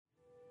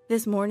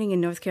This morning in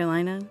North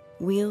Carolina,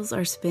 wheels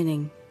are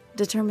spinning.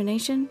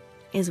 Determination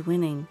is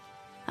winning.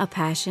 A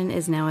passion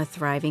is now a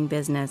thriving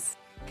business,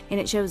 and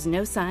it shows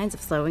no signs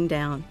of slowing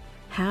down.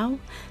 How?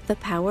 The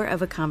power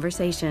of a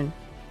conversation,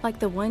 like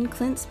the one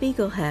Clint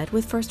Spiegel had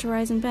with First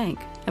Horizon Bank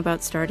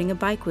about starting a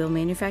bike wheel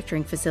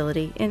manufacturing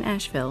facility in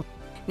Asheville.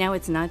 Now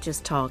it's not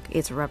just talk,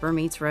 it's rubber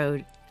meets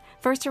road.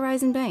 First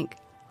Horizon Bank.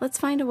 Let's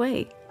find a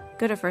way.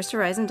 Go to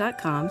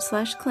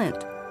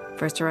firsthorizon.com/Clint.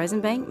 First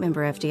Horizon Bank,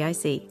 member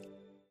FDIC.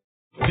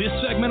 This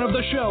segment of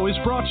the show is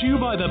brought to you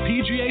by the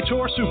PGA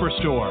Tour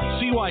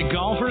Superstore. See why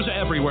golfers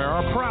everywhere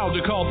are proud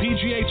to call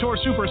PGA Tour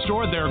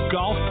Superstore their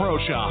golf pro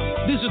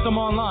shop. Visit them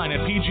online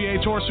at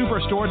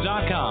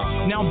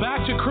PGATourSuperstore.com. Now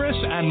back to Chris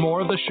and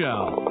more of the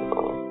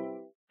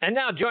show. And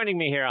now joining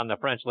me here on the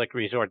French Lick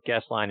Resort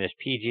guest line is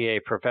PGA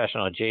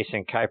professional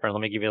Jason Kuiper.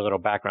 Let me give you a little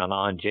background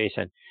on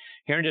Jason.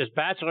 He earned his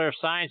Bachelor of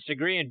Science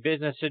degree in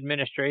Business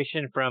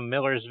Administration from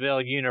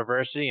Millersville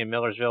University in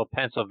Millersville,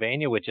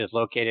 Pennsylvania, which is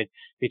located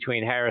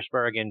between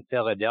Harrisburg and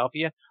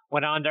Philadelphia.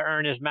 Went on to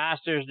earn his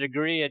master's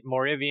degree at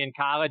Moravian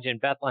College in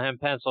Bethlehem,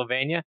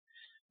 Pennsylvania.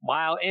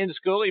 While in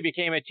school, he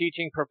became a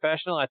teaching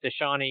professional at the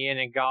Shawnee Inn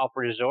and Golf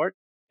Resort.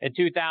 In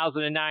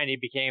 2009, he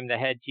became the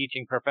head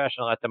teaching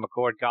professional at the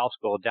McCord Golf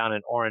School down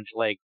in Orange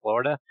Lake,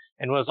 Florida,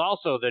 and was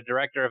also the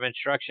director of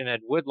instruction at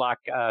Woodlock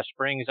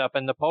Springs up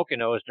in the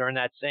Poconos during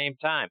that same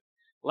time.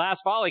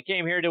 Last fall, he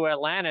came here to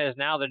Atlanta, is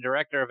now the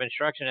director of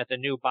instruction at the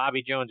new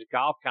Bobby Jones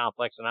Golf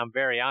Complex, and I'm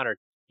very honored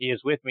he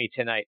is with me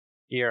tonight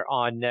here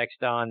on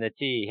Next on the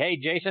Tee. Hey,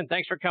 Jason,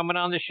 thanks for coming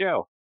on the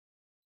show.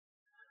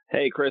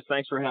 Hey, Chris,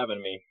 thanks for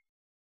having me.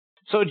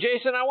 So,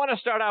 Jason, I want to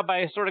start out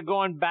by sort of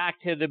going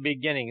back to the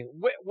beginning.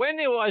 When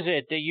was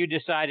it that you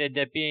decided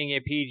that being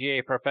a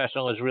PGA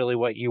professional is really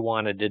what you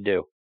wanted to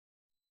do?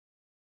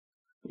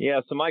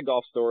 Yeah, so my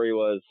golf story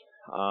was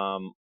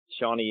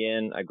Shawnee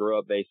Inn. I grew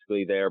up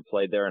basically there,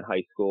 played there in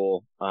high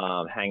school,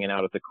 hanging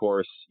out at the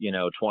course,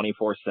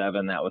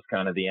 24/7. That was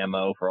kind of the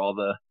MO for all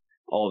the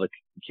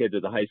kids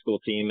of the high school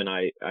team. And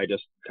I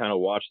just kind of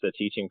watched the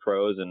teaching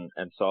pros and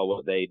saw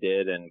what they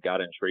did and got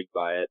intrigued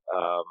by it.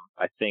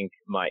 I think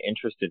my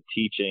interest in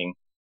teaching,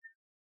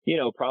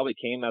 probably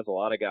came as a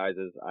lot of guys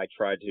as I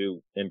tried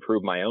to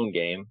improve my own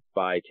game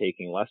by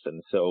taking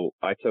lessons. So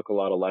I took a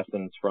lot of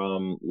lessons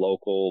from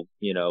local,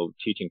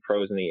 teaching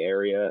pros in the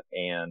area,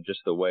 and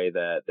just the way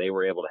that they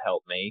were able to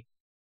help me,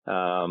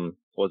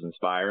 was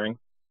inspiring,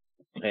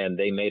 and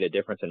they made a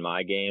difference in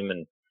my game.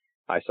 And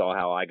I saw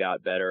how I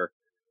got better,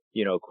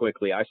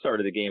 quickly. I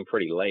started the game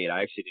pretty late.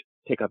 I actually didn't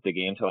pick up the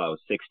game till I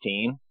was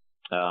 16,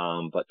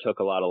 but took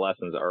a lot of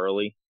lessons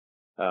early.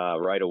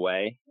 Right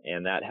away,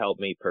 and that helped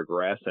me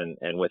progress.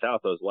 And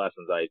without those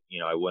lessons, I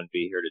wouldn't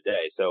be here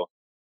today. So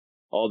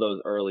all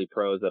those early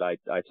pros that I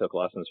took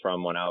lessons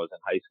from when I was in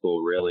high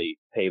school really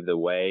paved the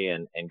way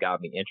and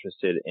got me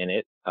interested in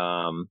it.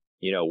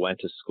 Went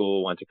to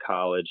school, went to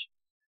college,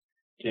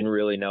 didn't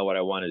really know what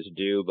I wanted to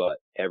do,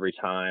 but every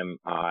time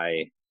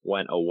I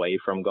went away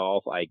from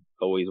golf, I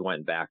always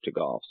went back to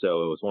golf.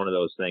 So it was one of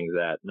those things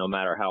that no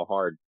matter how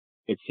hard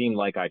it seemed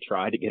like I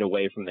tried to get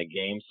away from the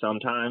game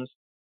sometimes,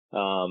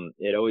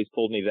 it always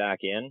pulled me back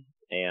in,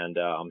 and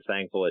I'm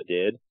thankful it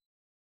did.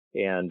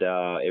 And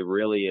it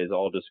really is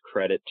all just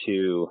credit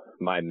to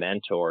my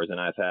mentors, and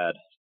I've had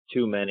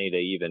too many to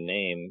even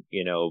name,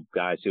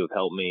 guys who have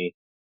helped me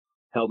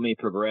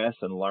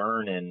progress and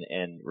learn,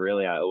 and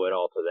really I owe it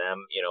all to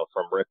them,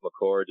 from Rick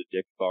McCord to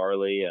Dick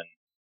Farley, and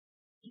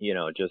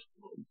just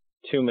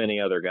too many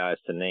other guys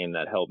to name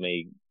that helped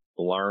me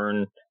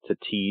learn to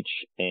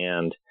teach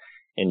and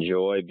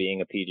enjoy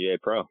being a PGA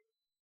pro.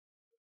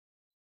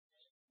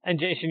 And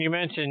Jason, you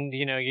mentioned,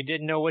 you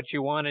didn't know what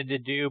you wanted to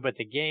do, but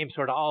the game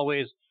sort of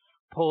always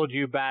pulled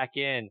you back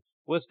in.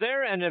 Was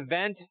there an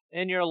event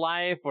in your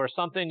life or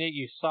something that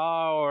you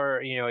saw or,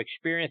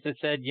 experienced that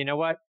said, you know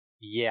what?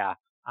 Yeah,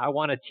 I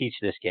want to teach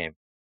this game?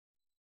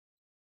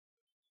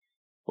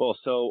 Well,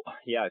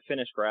 I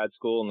finished grad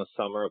school in the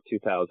summer of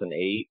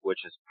 2008,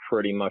 which is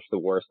pretty much the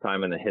worst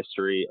time in the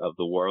history of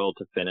the world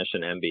to finish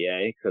an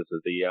MBA because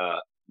of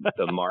the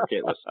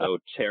market was so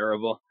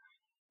terrible.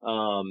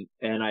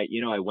 And I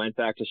went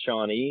back to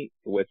Shawnee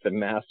with the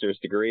master's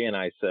degree, and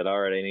I said,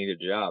 all right, I need a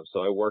job.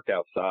 So I worked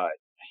outside.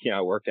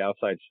 I worked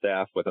outside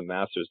staff with a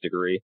master's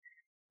degree,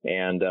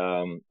 and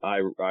I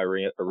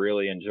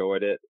really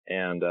enjoyed it.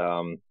 And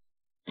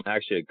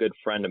actually, a good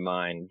friend of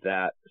mine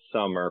that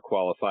summer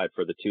qualified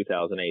for the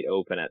 2008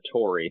 Open at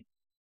Torrey.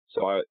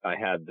 So I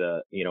had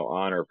the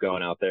honor of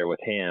going out there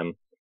with him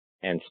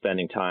and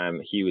spending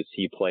time.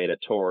 He played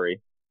at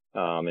Torrey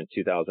in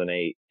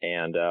 2008,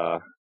 and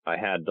I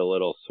had the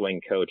little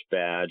swing coach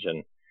badge,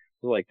 and I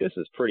was like, this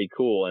is pretty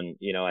cool. And,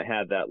 I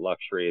had that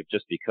luxury of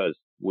just because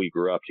we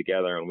grew up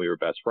together and we were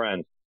best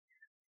friends.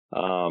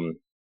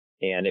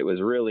 And it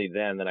was really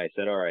then that I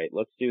said, all right,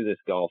 let's do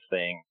this golf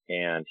thing.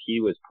 And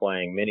he was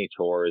playing mini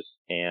tours,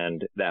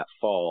 and that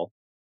fall,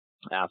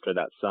 after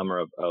that summer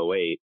of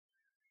 2008,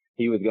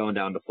 he was going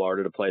down to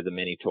Florida to play the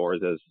mini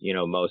tours, as,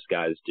 most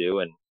guys do.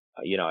 And,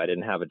 I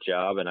didn't have a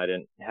job and I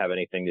didn't have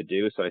anything to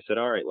do. So I said,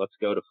 all right, let's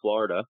go to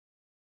Florida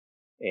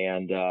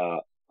And,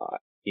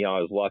 I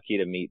was lucky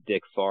to meet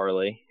Dick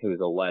Farley, who's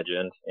a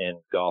legend in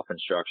golf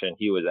instruction.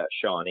 He was at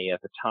Shawnee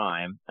at the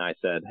time. I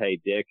said, "Hey,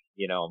 Dick,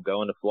 I'm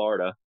going to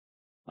Florida.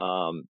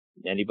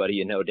 Anybody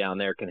you know down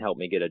there can help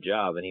me get a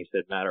job." And he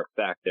said, "Matter of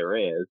fact, there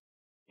is."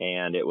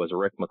 And it was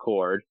Rick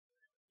McCord,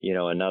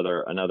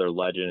 another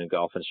legend in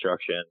golf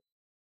instruction.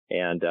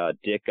 And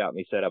Dick got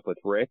me set up with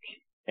Rick,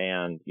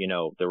 and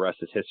the rest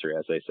is history,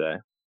 as they say.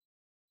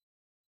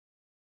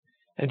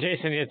 And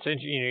Jason, it's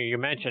you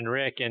mentioned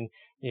Rick, and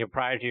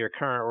prior to your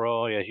current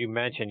role, as you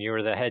mentioned, you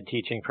were the head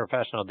teaching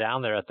professional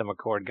down there at the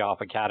McCord Golf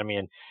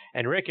Academy,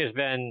 and Rick has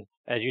been,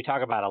 as you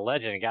talk about, a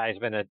legend. A guy has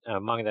been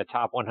among the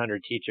top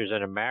 100 teachers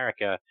in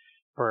America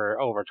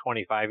for over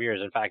 25 years.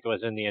 In fact, it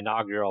was in the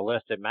inaugural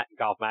list that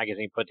Golf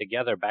Magazine put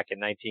together back in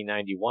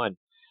 1991.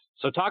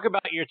 So talk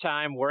about your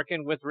time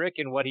working with Rick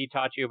and what he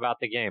taught you about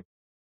the game.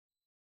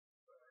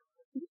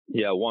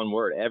 Yeah, one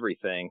word,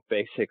 everything,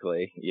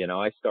 basically.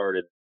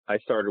 I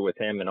started with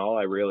him, and all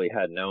I really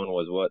had known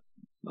was what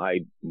I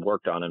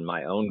worked on in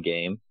my own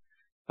game.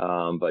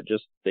 But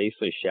just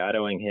basically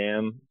shadowing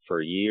him for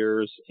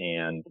years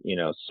and,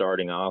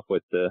 starting off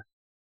with the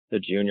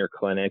junior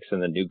clinics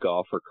and the new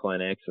golfer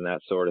clinics and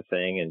that sort of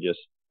thing. And just,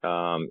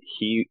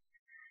 he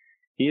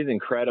is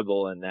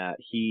incredible in that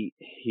he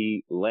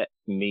let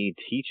me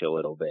teach a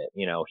little bit.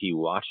 He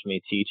watched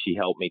me teach, he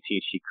helped me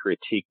teach, he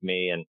critiqued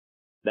me. And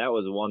that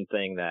was one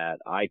thing that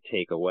I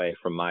take away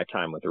from my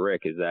time with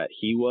Rick, is that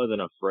he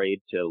wasn't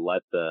afraid to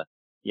let the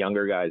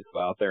younger guys go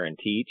out there and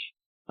teach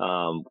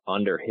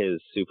under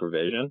his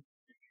supervision.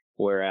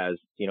 Whereas,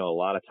 a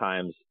lot of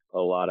times, a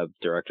lot of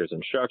directors of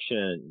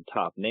instruction,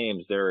 top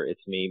names,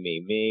 it's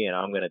me, and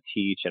I'm going to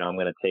teach, and I'm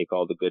going to take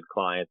all the good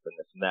clients and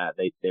this and that.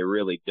 They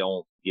really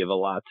don't give a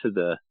lot to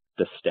the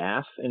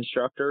staff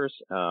instructors.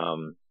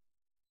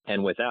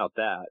 And without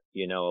that,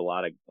 a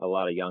lot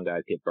of young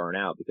guys get burnt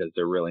out because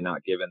they're really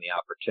not given the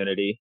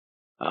opportunity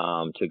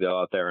to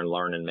go out there and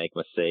learn and make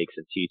mistakes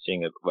and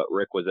teaching. But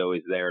Rick was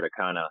always there to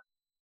kind of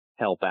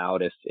help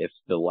out if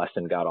the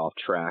lesson got off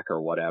track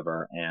or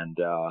whatever. And,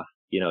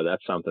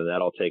 that's something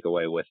that I'll take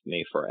away with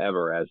me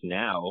forever, as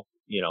now,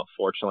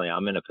 fortunately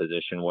I'm in a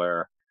position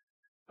where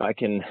I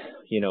can,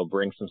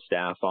 bring some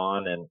staff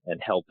on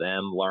and help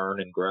them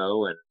learn and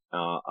grow. And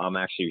I'm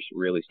actually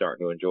really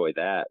starting to enjoy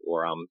that,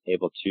 where I'm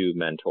able to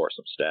mentor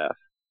some staff.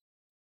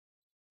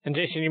 And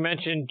Jason, you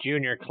mentioned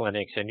junior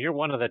clinics, and you're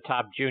one of the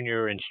top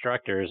junior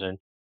instructors. And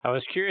I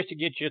was curious to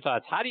get your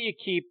thoughts. How do you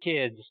keep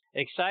kids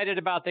excited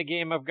about the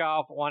game of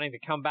golf, wanting to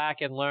come back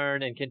and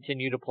learn and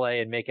continue to play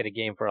and make it a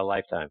game for a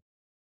lifetime?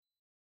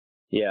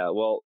 Yeah,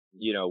 well,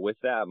 with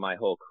that, my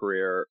whole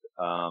career,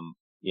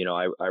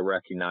 I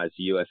recognize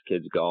U.S.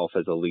 Kids Golf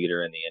as a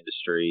leader in the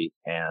industry,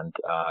 and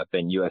I've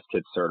been U.S.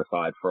 Kids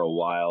certified for a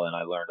while, and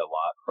I learned a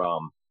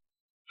lot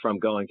from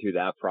going through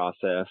that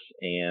process.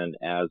 And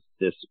as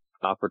this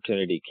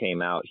opportunity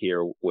came out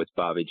here with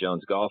Bobby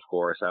Jones Golf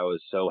Course, I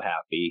was so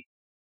happy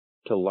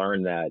to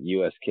learn that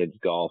U.S. Kids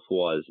Golf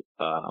was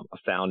a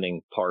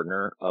founding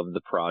partner of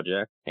the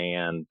project,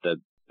 and the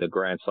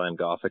Grand Slam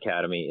Golf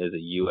Academy is a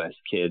U.S.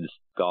 Kids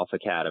Golf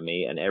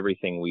Academy, and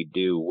everything we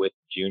do with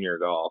junior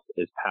golf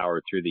is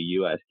powered through the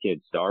U.S.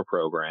 Kids Star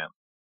program.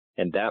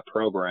 And that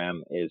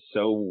program is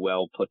so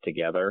well put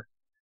together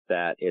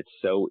that it's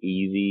so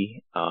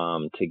easy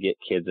to get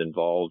kids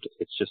involved.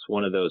 It's just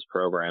one of those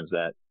programs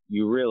that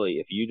you really,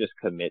 if you just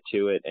commit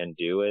to it and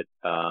do it,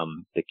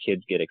 the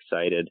kids get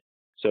excited.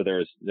 So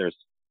there's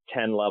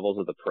 10 levels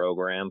of the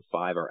program.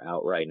 5 are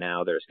out right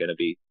now. There's going to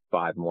be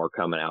 5 more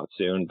coming out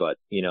soon, but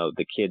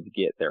the kids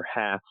get their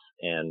hats,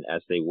 and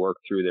as they work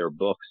through their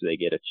books, they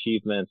get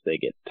achievements, they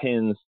get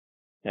pins.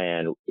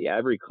 And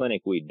every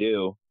clinic we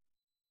do,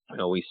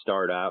 we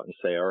start out and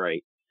say, all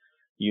right,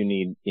 you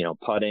need,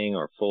 putting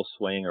or full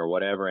swing or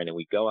whatever. And then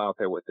we go out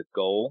there with the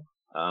goal.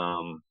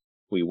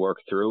 We work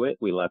through it.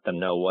 We let them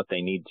know what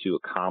they need to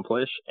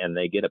accomplish, and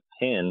they get a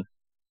pin,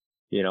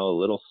 a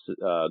little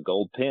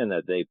gold pin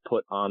that they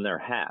put on their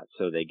hat.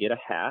 So they get a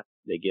hat,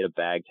 they get a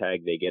bag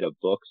tag, they get a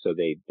book. So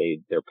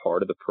they're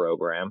part of the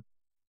program.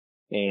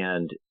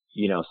 And,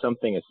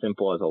 something as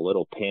simple as a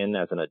little pin,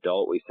 as an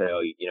adult, we say,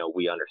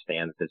 we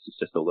understand that this is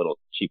just a little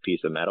cheap piece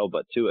of metal,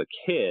 but to a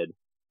kid,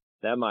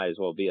 that might as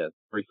well be a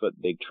 3-foot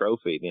big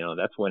trophy.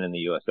 That's winning the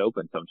U.S.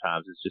 Open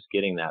sometimes. It's just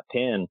getting that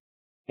pin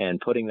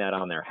and putting that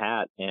on their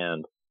hat.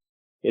 And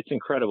it's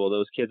incredible.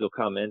 Those kids will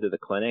come into the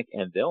clinic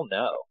and they'll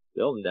know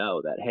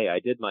that, hey, I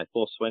did my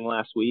full swing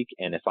last week,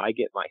 and if I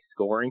get my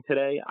scoring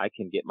today, I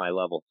can get my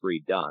level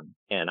 3 done.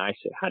 And I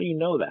said, how do you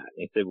know that? And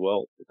he said,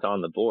 well, it's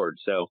on the board.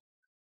 So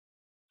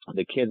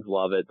the kids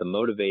love it. The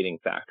motivating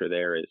factor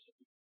there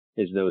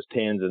is those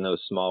pins and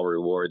those small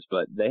rewards,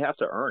 but they have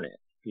to earn it.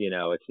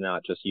 It's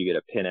not just you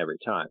get a pin every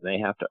time. They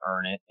have to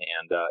earn it,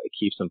 and it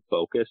keeps them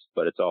focused,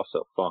 but it's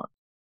also fun.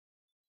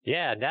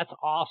 Yeah, that's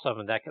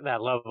awesome.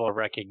 That level of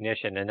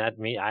recognition, and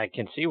I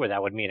can see where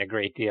that would mean a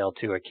great deal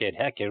to a kid.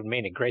 Heck, it would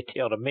mean a great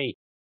deal to me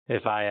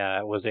if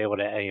I was able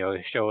to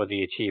show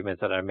the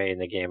achievements that I made in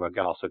the game of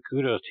golf. So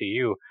kudos to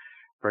you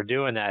for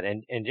doing that.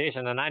 And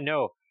Jason, and I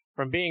know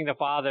from being the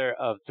father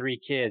of 3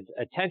 kids,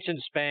 attention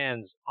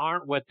spans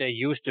aren't what they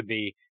used to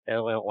be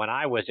when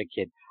I was a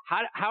kid.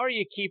 How are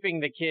you keeping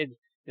the kids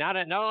not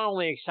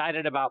only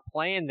excited about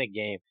playing the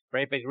game,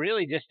 right, but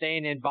really just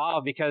staying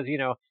involved? Because,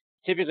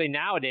 typically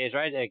nowadays,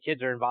 right, the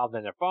kids are involved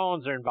in their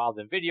phones, they're involved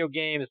in video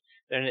games,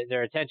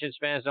 their attention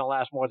spans don't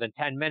last more than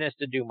 10 minutes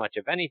to do much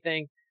of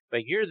anything.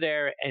 But you're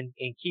there and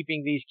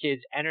keeping these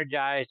kids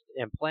energized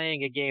and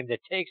playing a game that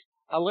takes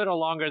a little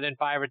longer than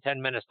 5 or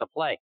 10 minutes to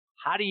play.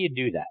 How do you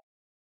do that?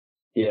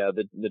 Yeah,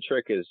 the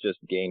trick is just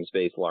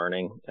games-based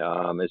learning.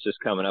 It's just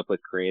coming up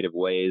with creative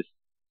ways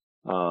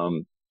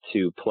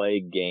to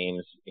play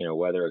games,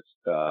 whether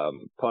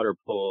it's putter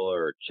pull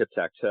or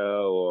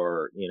chip-tac-toe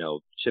or,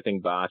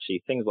 chipping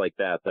bocce, things like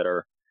that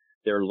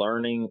they're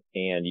learning,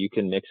 and you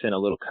can mix in a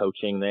little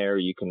coaching there.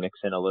 You can mix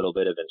in a little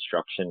bit of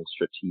instruction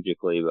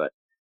strategically, but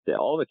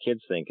all the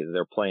kids think is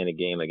they're playing a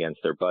game against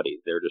their buddies.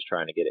 They're just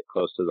trying to get it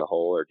close to the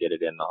hole or get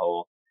it in the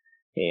hole.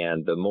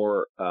 And the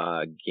more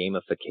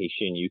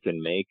gamification you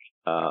can make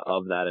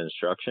of that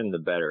instruction, the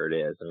better it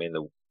is. I mean,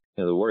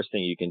 the worst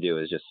thing you can do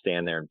is just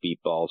stand there and beat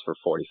balls for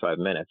 45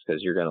 minutes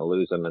because you're going to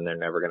lose them and they're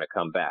never going to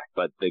come back.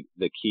 But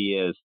the key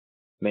is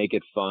make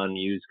it fun,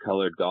 use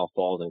colored golf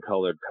balls and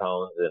colored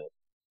cones, and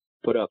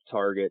put up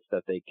targets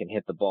that they can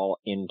hit the ball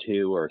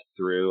into or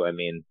through. I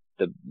mean,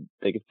 the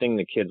thing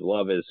the kids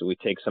love is we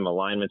take some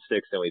alignment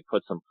sticks and we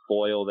put some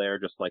foil there,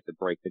 just like the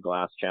Break the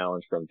Glass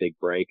challenge from Big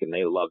Break, and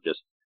they love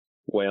just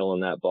wailing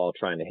that ball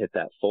trying to hit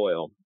that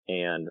foil.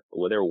 And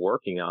they're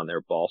working on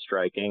their ball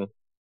striking,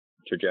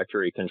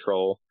 trajectory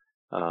control,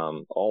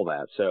 all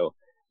that. So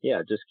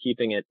yeah, just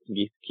keeping it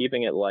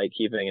light,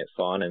 keeping it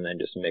fun, and then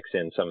just mix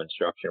in some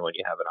instruction when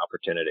you have an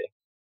opportunity.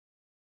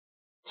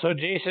 So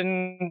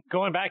Jason,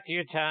 going back to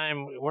your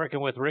time working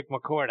with Rick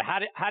McCord,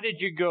 how did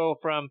you go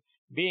from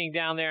being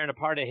down there and a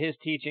part of his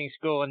teaching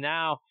school and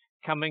now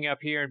coming up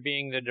here and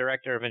being the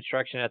director of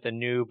instruction at the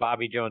new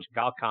Bobby Jones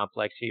Golf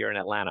Complex here in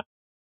Atlanta?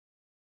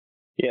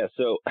 Yeah,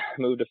 so I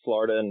moved to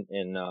Florida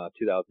in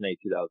 2008,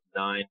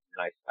 2009,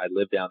 and I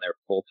lived down there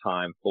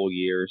full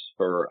years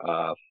for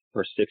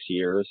 6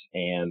 years.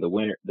 And the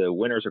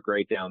winters are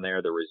great down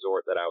there. The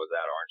resort that I was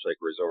at, Orange Lake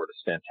Resort,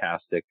 is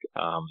fantastic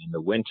in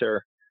the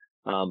winter,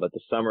 but the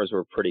summers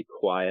were pretty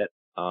quiet.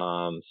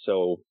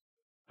 So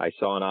I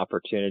saw an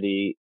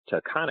opportunity to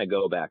kind of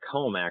go back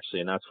home,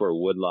 actually, and that's where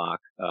Woodlock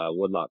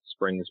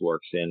Springs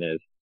works in.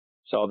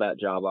 Saw that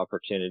job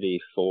opportunity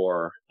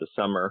for the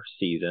summer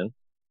season.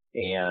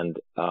 And,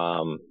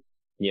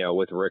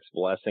 with Rick's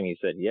blessing, he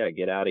said, yeah,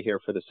 get out of here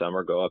for the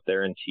summer, go up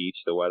there and teach.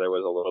 The weather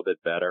was a little bit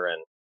better.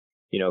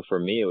 And, for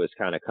me, it was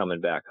kind of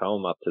coming back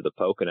home up to the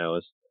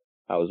Poconos.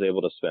 I was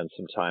able to spend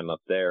some time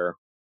up there,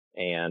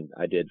 and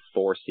I did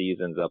 4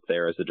 seasons up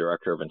there as the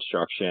director of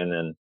instruction.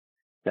 And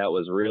that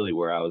was really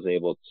where I was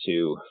able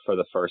to, for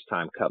the first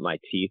time, cut my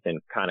teeth in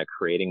kind of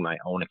creating my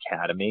own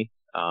academy,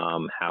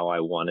 how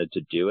I wanted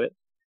to do it.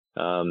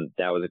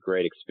 That was a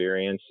great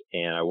experience.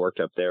 And I worked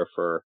up there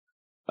for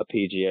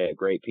a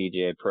great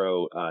PGA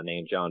pro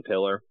named John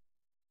Pillar,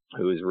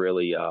 who is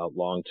really a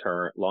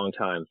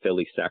long-time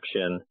Philly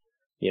section,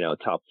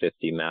 top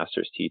 50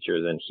 Masters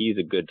teachers, and he's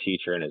a good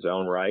teacher in his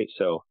own right.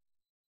 So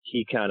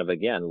he kind of,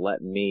 again,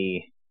 let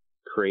me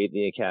create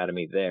the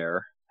academy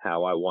there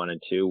how I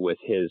wanted to with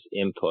his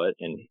input.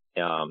 And,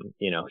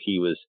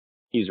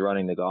 he's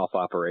running the golf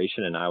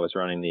operation and I was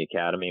running the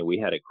academy. We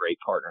had a great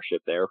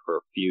partnership there for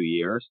a few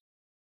years.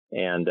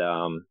 And,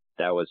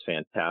 that was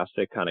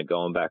fantastic. Kind of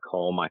going back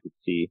home, I could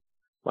see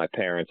my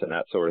parents and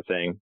that sort of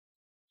thing.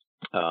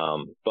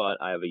 But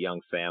I have a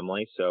young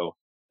family, so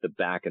the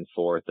back and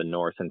forth, the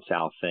north and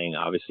south thing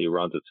obviously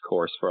runs its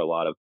course for a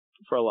lot of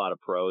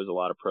pros. A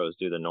lot of pros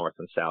do the north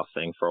and south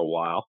thing for a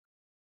while.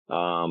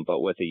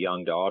 But with a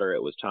young daughter,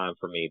 it was time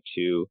for me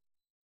to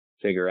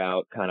figure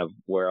out kind of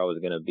where I was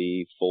going to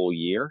be full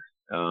year.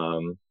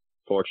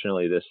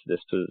 Fortunately,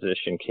 this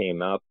position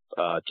came up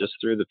just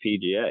through the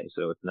PGA,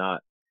 so it's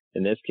not.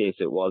 In this case,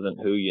 it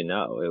wasn't who you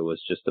know. It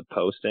was just a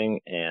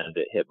posting, and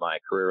it hit my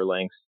career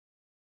links.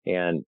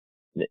 And,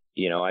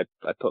 I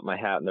put my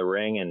hat in the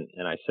ring,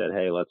 and I said,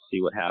 hey, let's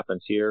see what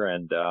happens here.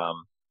 And,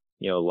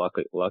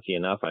 lucky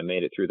enough, I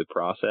made it through the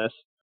process.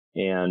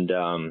 And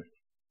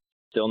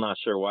still not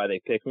sure why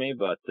they picked me,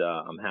 but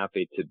I'm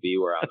happy to be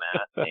where I'm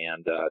at.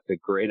 And it's a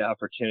great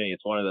opportunity.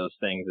 It's one of those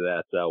things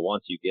that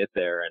once you get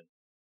there, and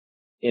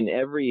in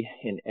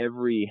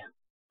every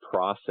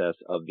process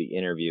of the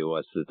interview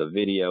was the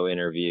video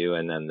interview,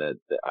 and then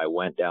I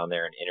went down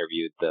there and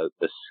interviewed.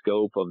 The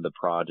scope of the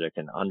project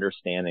and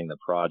understanding the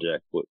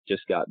project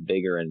just got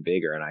bigger and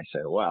bigger, and I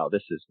said, wow,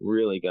 this is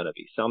really going to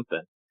be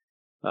something.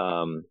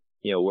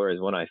 Whereas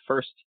when I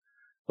first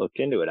looked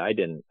into it, I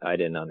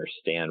didn't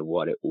understand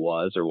what it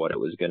was or what it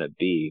was going to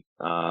be.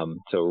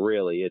 So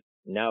really,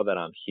 now that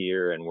I'm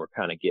here and we're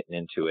kind of getting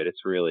into it,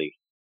 it's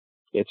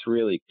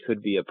really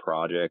could be a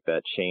project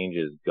that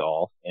changes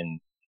golf in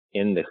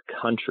the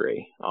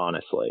country,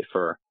 honestly,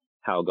 for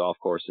how golf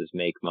courses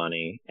make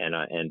money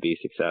and be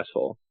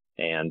successful.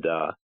 And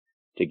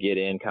to get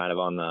in kind of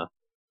on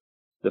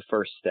the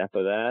first step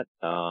of that,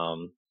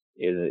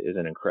 is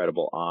an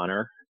incredible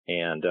honor.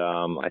 And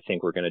I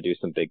think we're going to do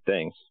some big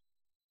things.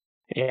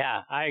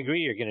 Yeah, I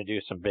agree. You're going to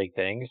do some big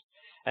things.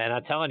 And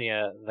I'm telling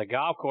you, the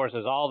golf course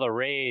is all the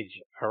rage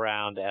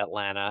around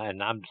Atlanta,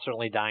 and I'm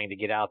certainly dying to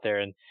get out there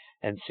and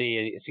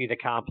see the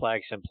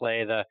complex and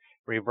play the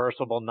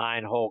reversible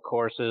 9-hole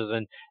courses.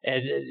 And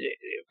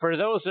for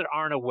those that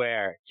aren't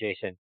aware,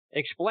 Jason,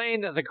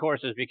 explain the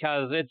courses,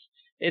 because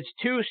it's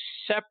two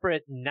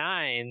separate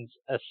nines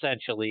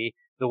essentially,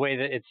 the way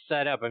that it's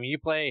set up. I mean, you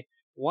play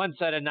one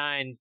set of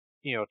 9,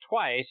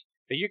 twice,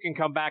 but you can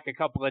come back a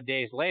couple of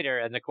days later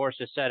and the course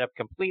is set up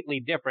completely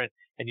different,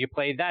 and you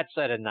play that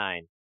set of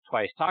 9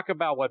 twice. Talk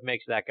about what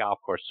makes that golf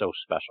course so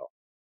special.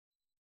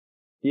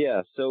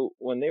 Yeah, so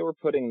when they were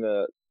putting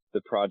the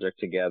project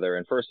together,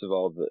 and first of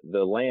all,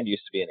 the land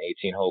used to be an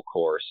 18-hole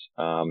course.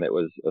 It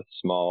was a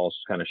small,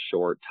 kind of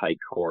short, tight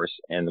course,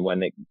 and when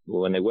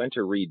they went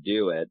to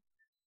redo it,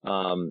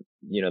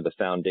 the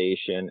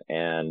foundation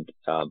and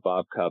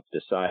Bob Cup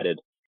decided,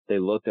 they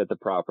looked at the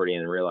property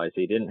and realized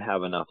they didn't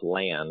have enough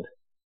land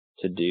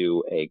to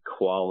do a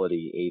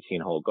quality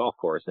 18-hole golf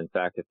course. In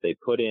fact, if they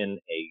put in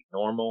a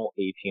normal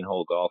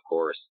 18-hole golf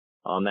course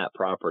on that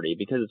property,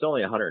 because it's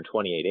only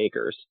 128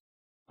 acres,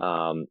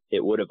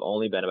 it would have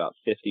only been about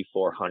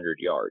 5,400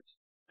 yards.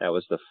 That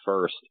was the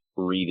first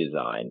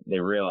redesign. They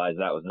realized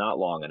that was not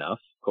long enough,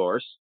 of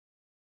course,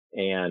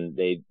 and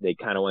they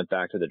kind of went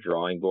back to the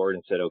drawing board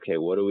and said, okay,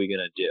 what are we going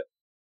to do?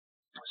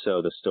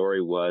 So the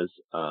story was,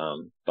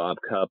 Bob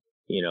Cup,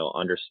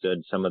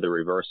 understood some of the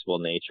reversible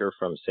nature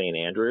from St.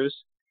 Andrews.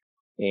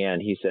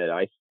 And he said,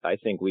 I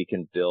think we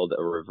can build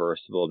a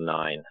reversible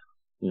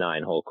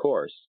 9-hole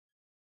course.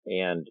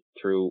 And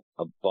through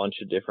a bunch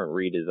of different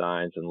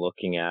redesigns and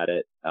looking at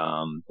it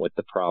with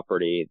the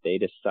property, they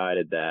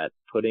decided that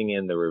putting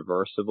in the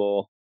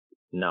reversible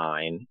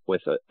 9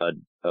 with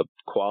a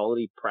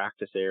quality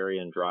practice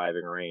area and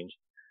driving range,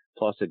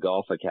 plus a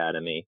golf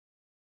academy,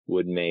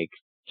 would make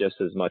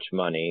just as much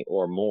money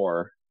or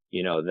more,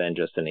 than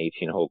just an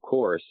 18-hole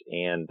course.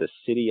 And the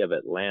city of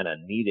Atlanta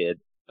needed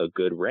a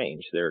good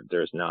range.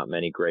 There's not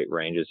many great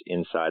ranges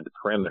inside the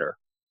perimeter.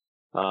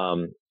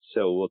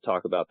 So we'll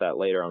talk about that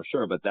later, I'm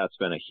sure, but that's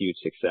been a huge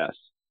success.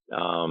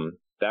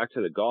 Back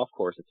to the golf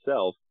course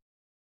itself,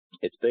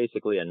 it's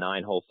basically a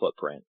 9-hole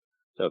footprint.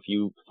 So if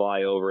you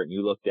fly over it and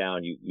you look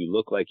down, you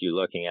look like you're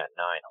looking at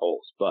 9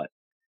 holes, but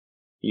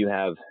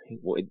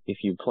if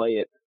you play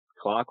it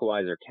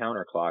clockwise or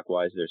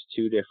counterclockwise, there's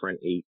two different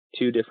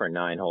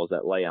 9 holes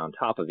that lay on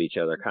top of each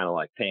other, kind of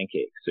like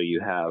pancakes. So you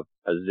have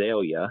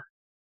azalea,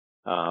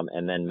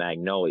 and then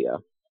magnolia.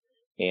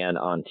 And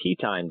on tee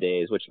time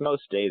days, which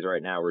most days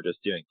right now we're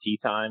just doing tee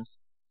times,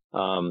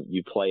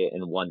 you play it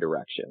in one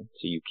direction.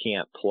 So you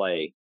can't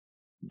play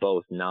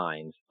both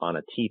 9s on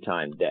a tee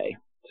time day.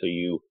 So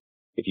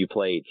if you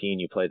play 18,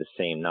 you play the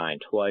same 9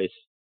 twice.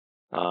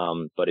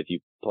 But if you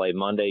play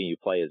Monday, you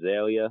play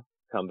azalea.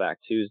 Come back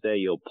Tuesday,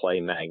 you'll play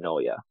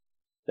magnolia.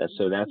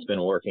 So that's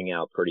been working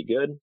out pretty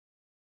good.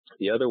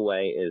 The other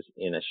way is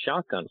in a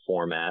shotgun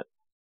format,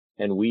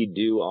 and we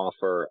do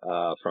offer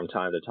from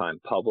time to time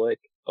public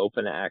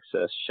open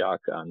access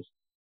shotguns,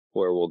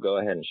 where we'll go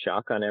ahead and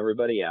shotgun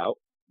everybody out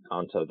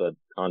onto the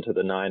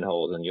 9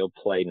 holes, and you'll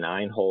play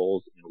 9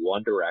 holes in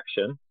one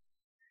direction.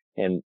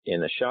 And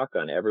in the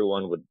shotgun,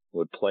 everyone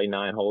would play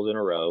 9 holes in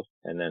a row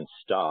and then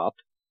stop,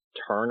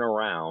 turn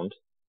around,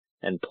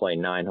 and play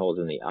 9 holes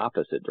in the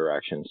opposite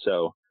direction.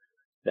 So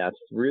that's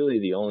really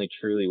the only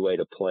truly way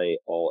to play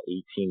all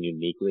 18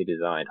 uniquely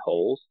designed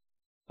holes.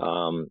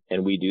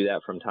 And we do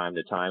that from time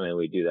to time, and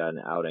we do that in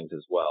outings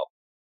as well,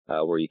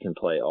 where you can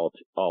play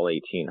all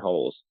 18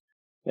 holes.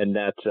 And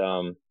that's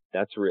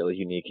a really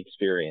unique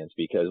experience,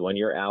 because when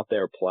you're out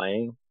there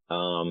playing,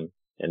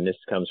 and this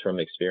comes from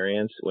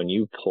experience, when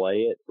you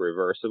play it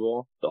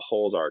reversible, the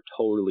holes are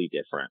totally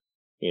different.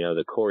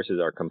 The courses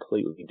are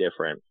completely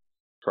different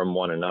from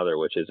one another,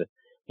 which is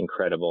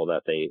incredible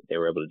that they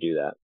were able to do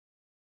that.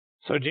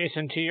 So,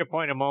 Jason, to your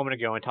point a moment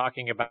ago in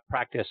talking about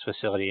practice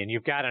facility, and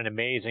you've got an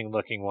amazing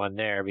looking one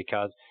there,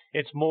 because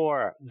it's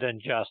more than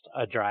just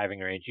a driving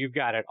range. You've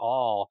got it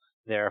all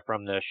there,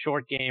 from the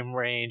short game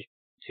range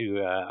to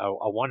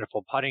a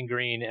wonderful putting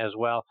green as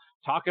well.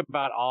 Talk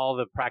about all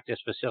the practice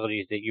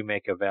facilities that you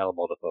make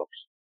available to folks.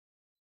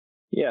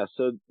 Yeah,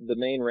 so the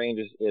main range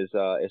is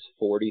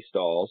 40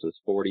 stalls, it's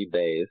 40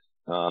 bays.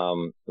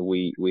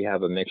 We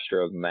have a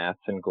mixture of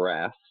mats and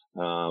grass.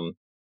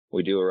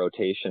 We do a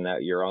rotation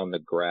that you're on the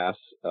grass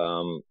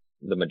the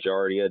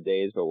majority of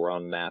days, but we're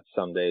on mats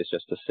some days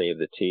just to save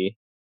the tee.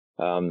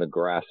 The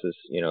grass is,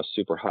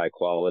 super high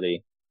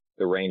quality.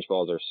 The range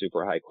balls are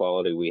super high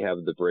quality. We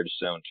have the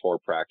Bridgestone Tour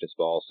practice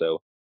ball,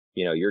 so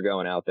you're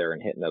going out there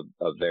and hitting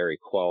a very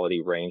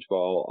quality range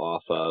ball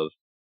off of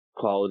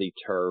quality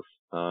turf.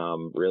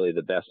 Really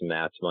the best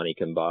mats money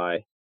can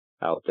buy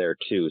out there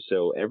too.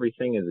 So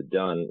everything is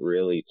done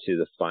really to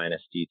the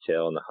finest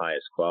detail and the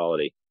highest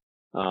quality.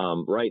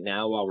 Right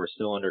now, while we're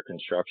still under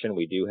construction,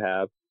 we do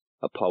have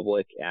a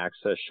public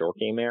access short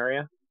game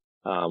area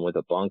with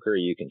a bunker.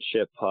 You can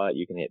chip putt,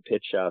 you can hit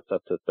pitch shots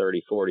up to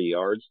 30, 40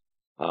 yards.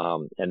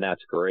 And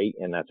that's great,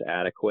 and that's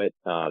adequate.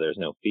 There's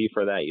no fee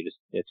for that.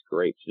 It's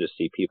great to just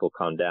see people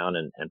come down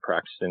and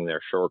practicing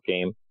their short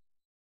game,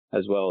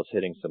 as well as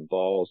hitting some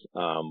balls.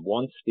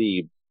 Once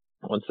the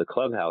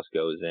clubhouse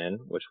goes in,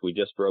 which we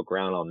just broke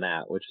ground on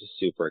that, which is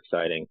super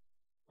exciting,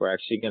 we're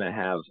actually going to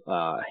have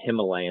a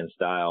Himalayan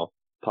style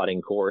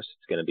putting course.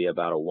 It's going to be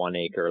about a 1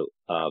 acre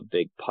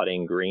big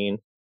putting green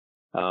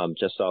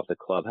just off the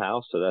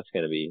clubhouse. So that's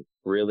going to be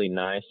really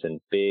nice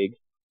and big.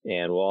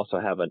 And we'll also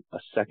have a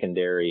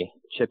secondary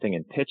chipping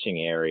and pitching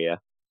area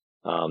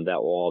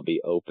that will all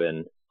be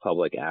open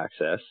public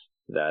access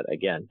that,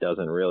 again,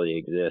 doesn't really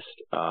exist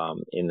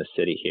in the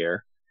city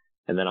here.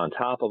 And then on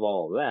top of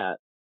all of that,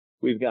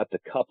 we've got the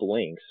Cup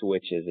Links,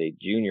 which is a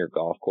junior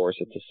golf course.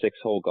 It's a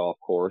 6-hole golf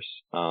course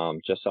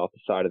just off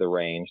the side of the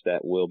range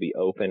that will be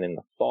open in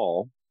the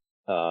fall.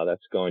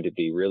 That's going to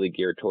be really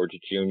geared towards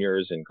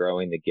juniors and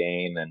growing the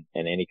game and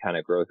any kind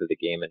of growth of the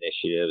game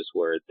initiatives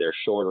where they're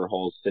shorter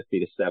holes, 50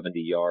 to 70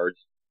 yards.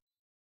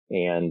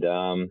 And,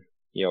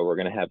 we're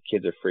going to have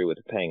kids are free with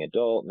a paying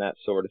adult and that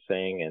sort of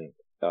thing.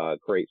 And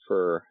great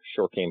for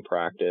short game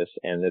practice.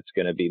 And it's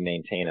going to be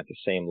maintained at the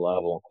same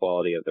level and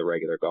quality of the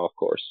regular golf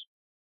course.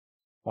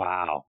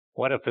 Wow.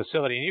 What a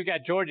facility. And you've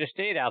got Georgia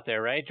State out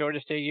there, right? Georgia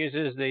State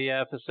uses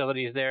the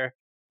facilities there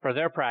for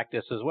their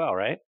practice as well,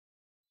 right?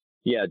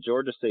 Yeah,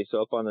 Georgia State.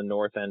 So up on the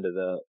north end of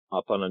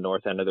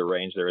the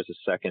range, there is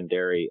a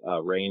secondary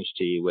range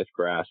tee with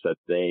grass that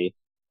they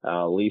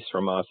lease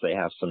from us. They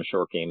have some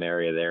short game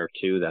area there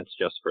too. That's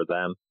just for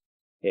them.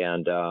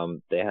 And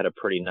they had a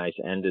pretty nice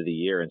end of the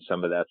year, and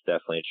some of that's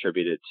definitely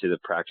attributed to the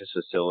practice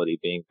facility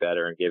being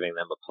better and giving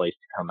them a place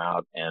to come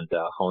out and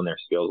hone their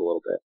skills a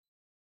little bit.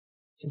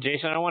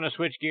 Jason, I want to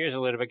switch gears a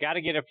little bit. Got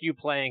to get a few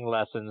playing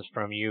lessons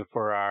from you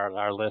for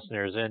our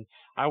listeners. And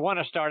I want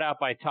to start out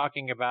by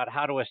talking about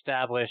how to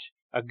establish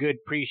a good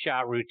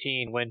pre-shot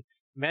routine when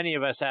many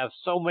of us have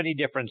so many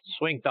different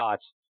swing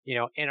thoughts,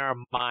 in our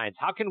minds.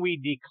 How can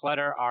we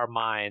declutter our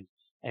minds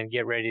and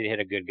get ready to hit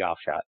a good golf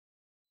shot?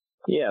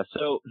 Yeah,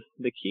 so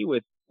the key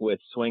with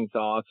swing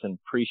thoughts and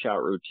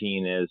pre-shot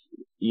routine is,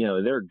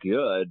 they're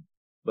good,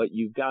 but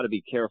you've got to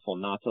be careful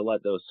not to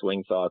let those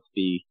swing thoughts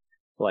be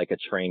like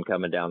a train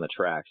coming down the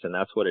tracks. And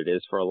that's what it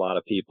is for a lot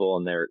of people.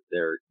 And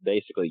they're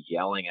basically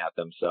yelling at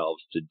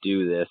themselves to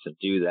do this and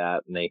do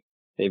that. And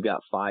they've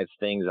got 5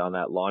 things on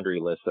that laundry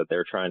list that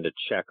they're trying to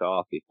check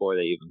off before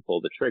they even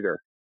pull the trigger.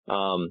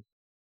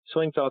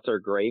 Swing thoughts are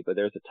great, but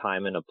there's a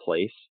time and a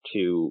place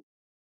to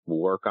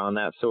work on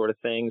that sort of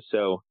thing.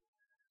 So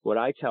what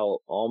I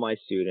tell all my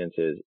students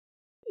is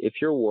if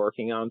you're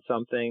working on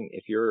something,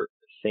 if you're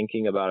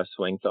thinking about a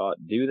swing thought,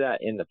 do that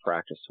in the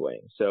practice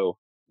swing. So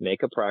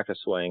make a practice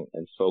swing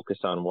and focus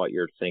on what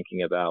you're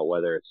thinking about,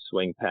 whether it's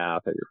swing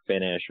path or your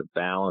finish or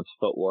balance,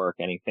 footwork,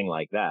 anything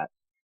like that.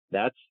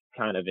 That's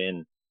kind of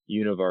in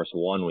universe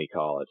 1, we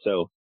call it.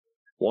 So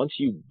once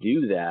you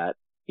do that,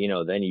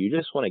 then you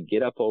just want to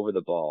get up over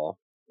the ball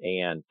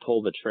and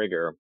pull the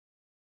trigger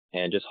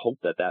and just hope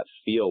that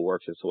feel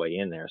works its way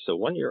in there. So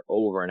when you're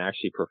over and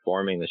actually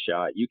performing the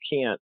shot, you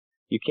can't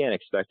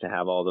expect to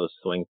have all those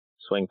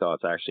swing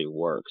thoughts actually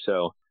work.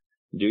 So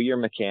do your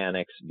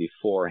mechanics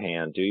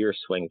beforehand, do your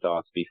swing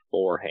thoughts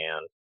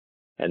beforehand,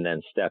 and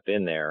then step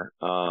in there.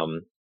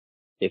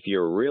 If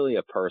you're really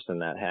a person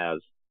that has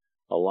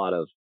a lot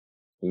of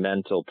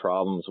mental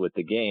problems with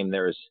the game,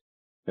 there's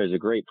a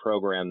great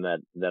program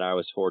that I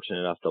was fortunate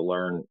enough to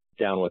learn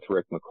down with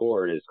Rick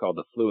McCord. It's called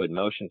the Fluid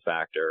Motion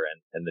Factor.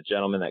 And the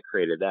gentleman that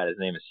created that, his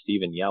name is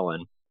Stephen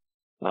Yellen.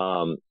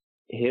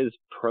 His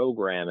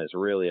program is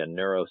really a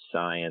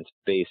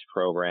neuroscience-based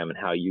program and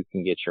how you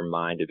can get your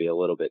mind to be a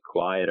little bit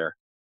quieter.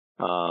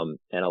 And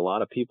a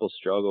lot of people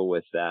struggle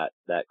with that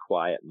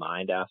quiet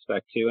mind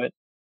aspect to it.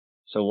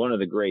 So one of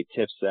the great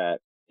tips that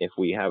if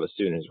we have a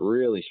student who's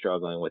really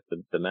struggling with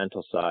the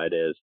mental side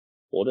is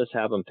we'll just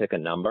have them pick a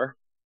number.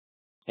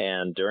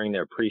 And during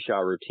their pre-shot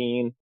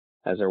routine,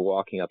 as they're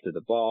walking up to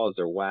the ball, as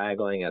they're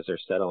waggling, as they're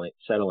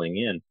settling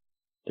in,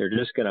 they're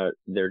just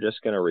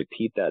gonna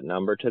repeat that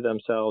number to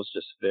themselves,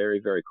 just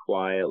very, very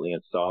quietly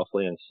and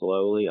softly and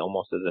slowly,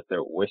 almost as if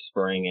they're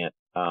whispering it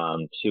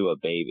to a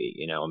baby.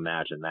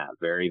 Imagine that,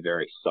 very,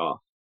 very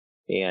soft.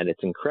 And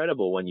it's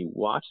incredible when you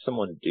watch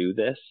someone do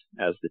this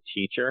as the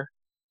teacher.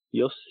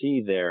 You'll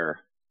see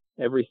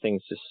everything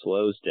just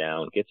slows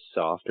down, gets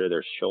softer.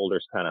 Their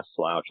shoulders kind of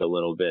slouch a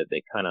little bit.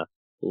 They kind of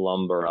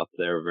lumber up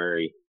there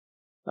very,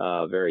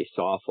 very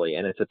softly.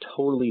 And it's a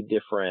totally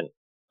different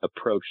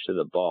approach to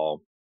the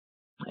ball.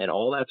 And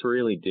all that's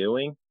really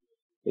doing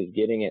is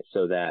getting it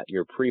so that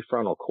your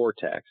prefrontal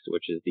cortex,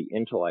 which is the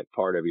intellect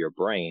part of your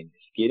brain,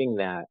 is getting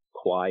that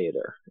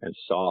quieter and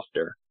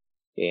softer.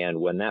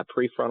 And when that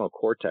prefrontal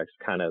cortex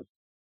kind of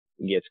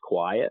gets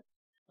quiet,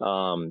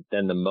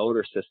 then the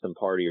motor system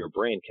part of your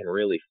brain can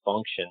really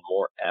function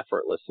more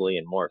effortlessly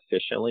and more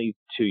efficiently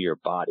to your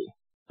body.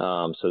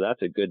 So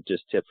that's a good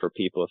just tip for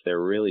people if they're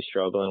really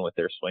struggling with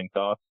their swing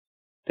thoughts.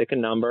 Pick a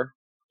number,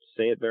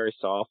 say it very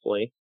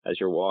softly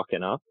as you're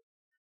walking up,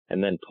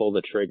 and then pull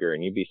the trigger,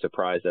 and you'd be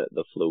surprised at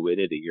the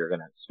fluidity you're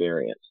going to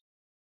experience.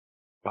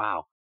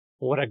 Wow.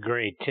 What a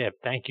great tip.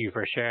 Thank you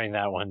for sharing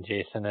that one,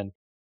 Jason. And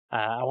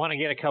I want to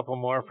get a couple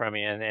more from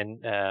you.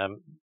 And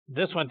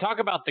this one, talk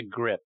about the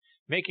grip,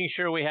 making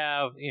sure we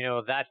have,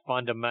 that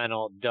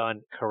fundamental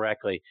done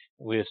correctly.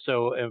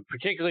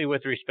 Particularly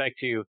with respect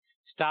to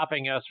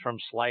stopping us from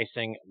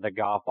slicing the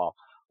golf ball.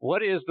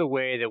 What is the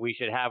way that we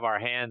should have our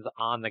hands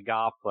on the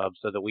golf club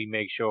so that we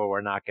make sure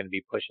we're not going to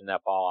be pushing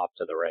that ball off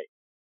to the right?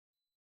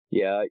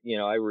 Yeah,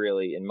 I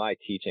really, in my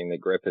teaching, the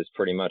grip is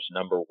pretty much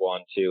number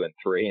 1, 2, and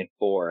 3, and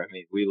 4. I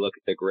mean, we look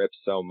at the grip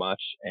so much,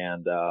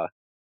 and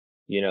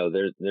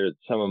there's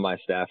some of my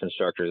staff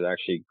instructors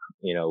actually,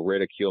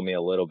 ridicule me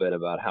a little bit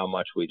about how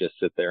much we just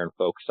sit there and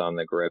focus on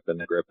the grip and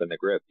the grip and the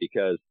grip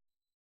because,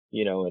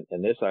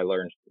 and this I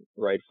learned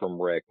right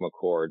from Rick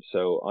McCord.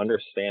 So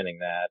understanding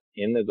that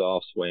in the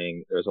golf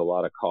swing, there's a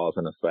lot of cause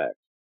and effect.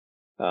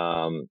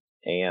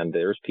 And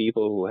there's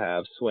people who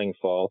have swing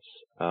faults,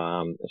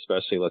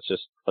 especially let's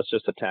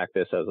just attack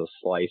this as a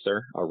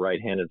slicer, a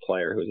right-handed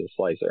player who's a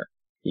slicer.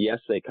 Yes,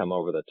 they come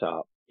over the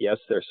top. Yes,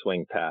 their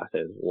swing path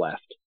is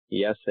left.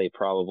 Yes, they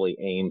probably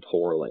aim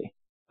poorly.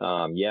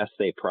 Yes,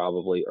 they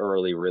probably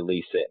early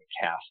release it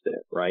and cast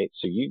it, right?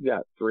 So you've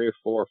got 3 or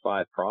 4 or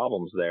 5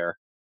 problems there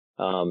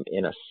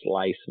in a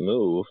slice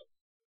move,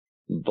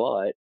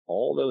 but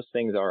all those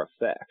things are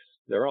effects.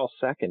 They're all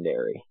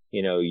secondary.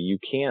 You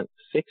can't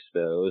fix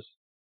those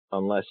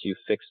unless you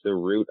fix the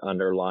root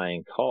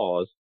underlying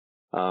cause,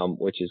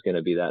 which is going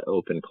to be that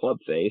open club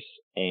face.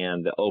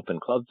 And the open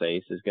club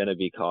face is going to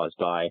be caused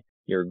by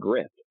your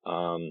grip.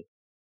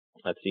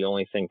 That's the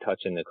only thing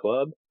touching the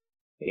club.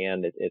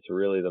 And it's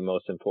really the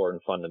most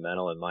important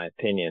fundamental in my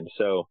opinion.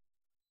 So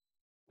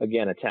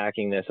again,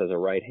 attacking this as a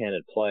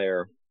right-handed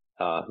player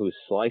who's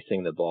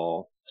slicing the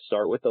ball,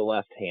 start with the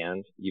left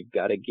hand. You've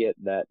got to get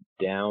that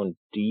down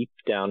deep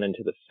down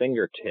into the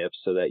fingertips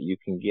so that you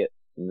can get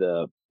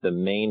the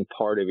main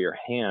part of your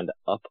hand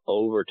up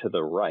over to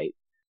the right.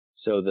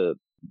 So the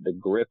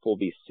grip will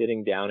be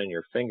sitting down in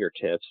your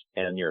fingertips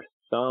and your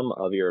thumb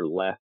of your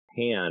left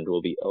hand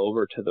will be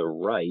over to the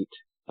right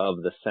of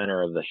the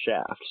center of the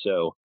shaft.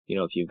 So,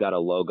 if you've got a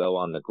logo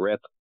on the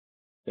grip,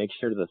 make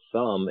sure the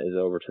thumb is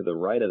over to the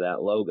right of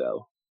that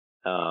logo.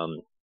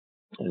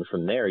 And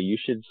from there, you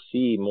should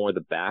see more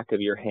the back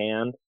of your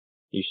hand.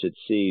 You should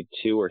see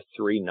 2 or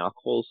 3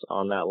 knuckles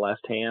on that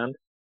left hand.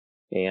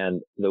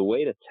 And the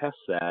way to test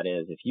that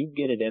is if you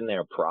get it in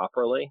there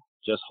properly,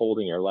 just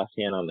holding your left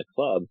hand on the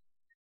club,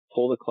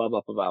 pull the club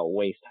up about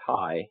waist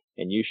high,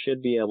 and you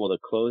should be able to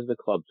close the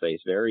club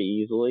face very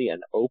easily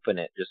and open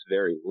it just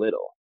very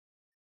little.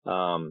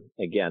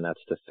 Again, that's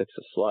to fix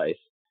a slice.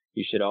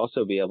 You should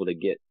also be able to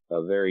get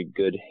a very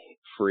good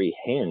free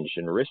hinge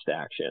and wrist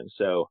action.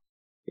 So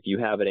if you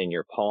have it in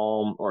your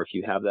palm or if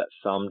you have that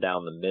thumb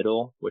down the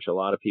middle, which a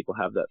lot of people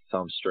have that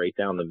thumb straight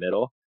down the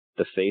middle,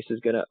 the face is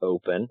going to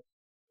open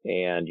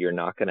and you're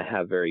not going to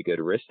have very good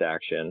wrist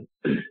action.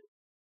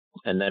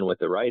 And then with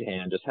the right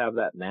hand, just have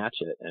that match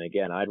it. And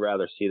again, I'd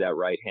rather see that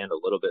right hand a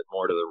little bit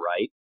more to the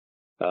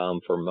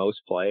right. For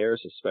most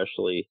players,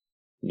 especially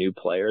new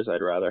players,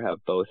 I'd rather have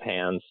both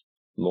hands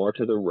more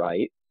to the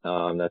right.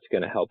 That's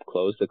going to help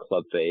close the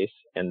club face.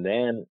 And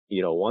then,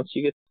 once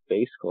you get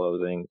face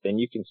closing, then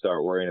you can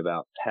start worrying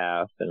about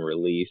path and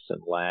release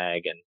and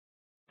lag and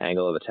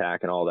angle of attack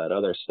and all that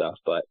other stuff.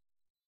 But,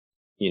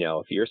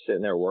 if you're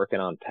sitting there working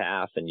on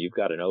path and you've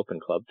got an open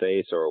club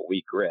face or a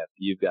weak grip,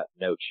 you've got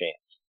no chance.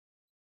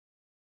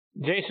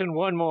 Jason,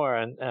 one more,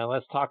 and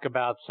let's talk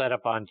about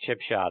setup on chip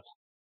shots.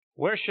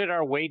 Where should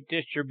our weight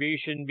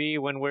distribution be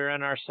when we're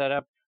in our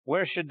setup?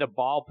 Where should the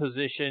ball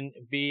position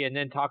be? And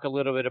then talk a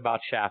little bit about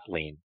shaft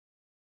lean.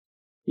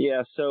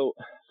 Yeah, so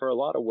for a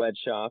lot of wedge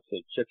shots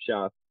and chip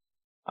shots,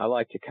 I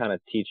like to kind of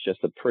teach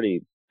just a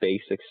pretty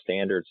basic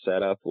standard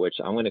setup, which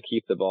I'm going to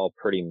keep the ball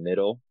pretty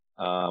middle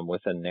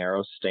with a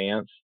narrow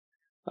stance.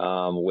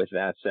 With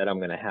that said, I'm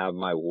going to have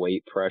my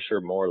weight pressure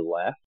more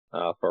left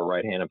for a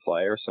right-handed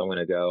player. So I'm going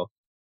to go,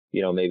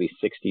 maybe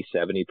 60,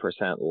 70%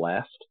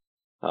 left,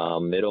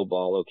 middle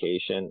ball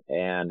location.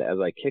 And as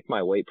I kick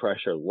my weight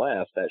pressure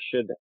left,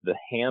 the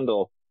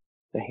handle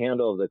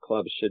of the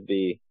club should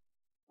be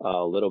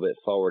a little bit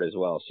forward as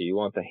well. So you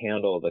want the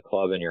handle of the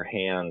club in your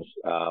hands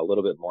a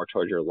little bit more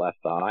towards your left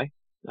thigh.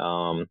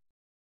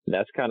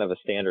 That's kind of a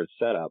standard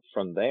setup.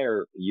 From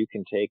there, you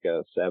can take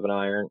a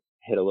 7-iron,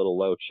 hit a little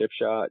low chip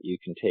shot. You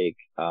can take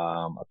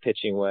a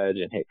pitching wedge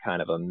and hit kind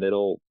of a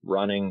middle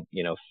running,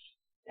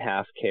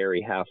 half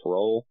carry, half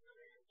roll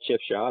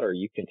chip shot, or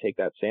you can take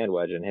that sand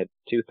wedge and hit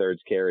 2/3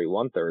 carry,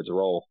 1/3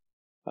 roll,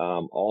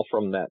 all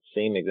from that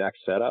same exact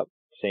setup,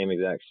 same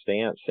exact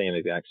stance, same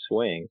exact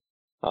swing.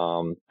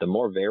 The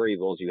more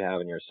variables you have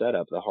in your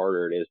setup, the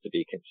harder it is to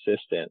be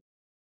consistent.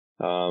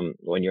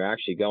 When you're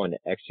actually going to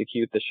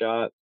execute the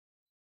shot,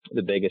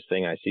 the biggest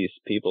thing I see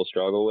people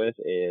struggle with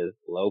is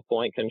low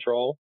point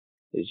control,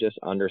 is just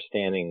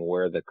understanding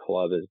where the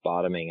club is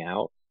bottoming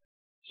out.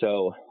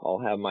 So I'll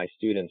have my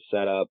students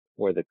set up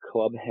where the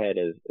club head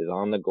is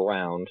on the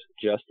ground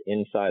just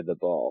inside the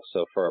ball.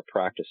 So for a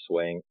practice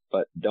swing,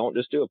 but don't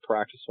just do a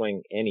practice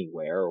swing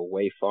anywhere or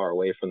way far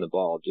away from the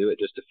ball. Do it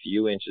just a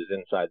few inches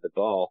inside the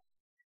ball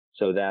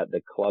so that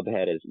the club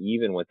head is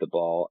even with the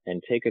ball,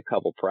 and take a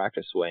couple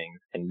practice swings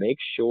and make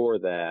sure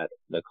that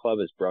the club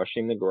is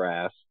brushing the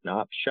grass,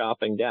 not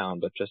chopping down,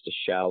 but just a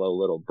shallow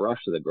little brush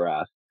of the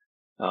grass,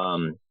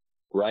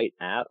 right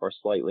at or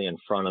slightly in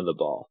front of the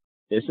ball.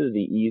 This is the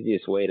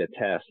easiest way to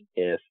test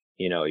if,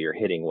 you're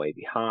hitting way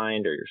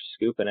behind, or you're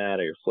scooping at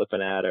it, or you're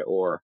flipping at it,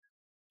 or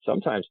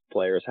sometimes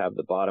players have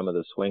the bottom of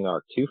the swing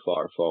arc too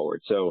far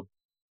forward. So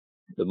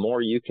the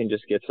more you can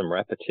just get some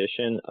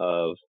repetition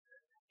of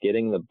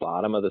getting the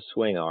bottom of the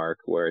swing arc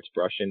where it's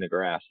brushing the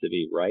grass to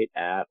be right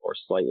at or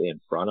slightly in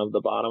front of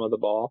the bottom of the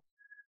ball,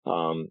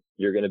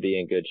 you're going to be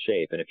in good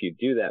shape. And if you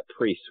do that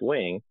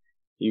pre-swing,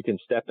 you can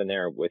step in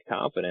there with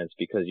confidence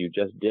because you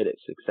just did it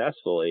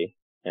successfully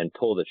and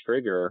pull the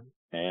trigger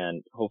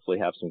and hopefully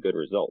have some good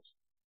results.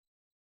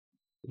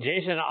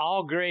 Jason,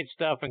 all great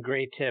stuff and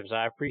great tips.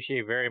 I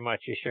appreciate very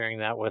much you sharing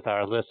that with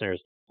our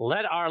listeners.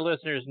 Let our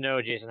listeners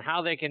know, Jason,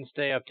 how they can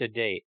stay up to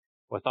date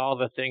with all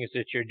the things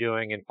that you're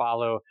doing and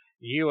follow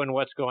you and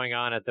what's going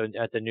on at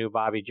the new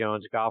Bobby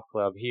Jones Golf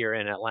Club here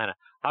in Atlanta.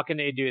 How can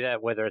they do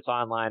that, whether it's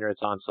online or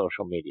it's on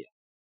social media?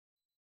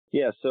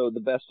 Yeah, so the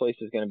best place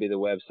is going to be the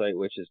website,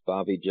 which is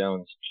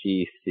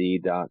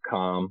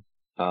bobbyjonesgc.com.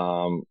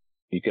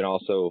 You can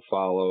also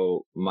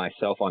follow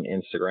myself on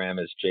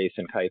Instagram as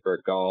Jason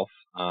Kuiper Golf.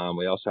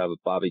 We also have a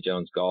Bobby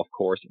Jones Golf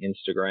Course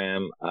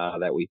Instagram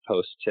that we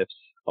post tips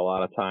a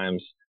lot of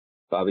times.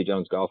 Bobby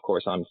Jones Golf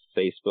Course on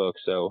Facebook,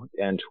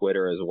 and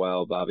Twitter as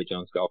well, Bobby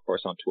Jones Golf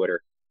Course on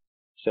Twitter.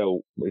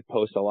 So we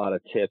post a lot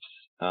of tips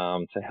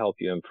to help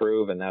you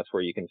improve, and that's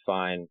where you can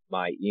find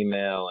my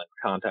email and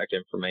contact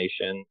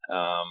information.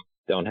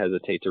 Don't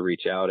hesitate to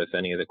reach out if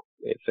any of the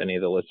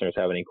listeners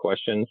have any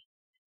questions.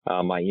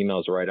 My email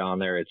is right on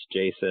there. It's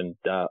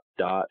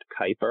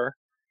jason.kuiper,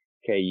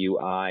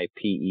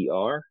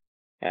 Kuiper,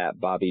 at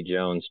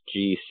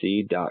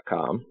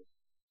bobbyjonesgc.com.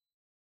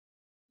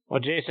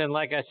 Well, Jason,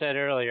 like I said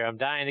earlier, I'm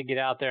dying to get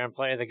out there and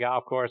play the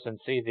golf course and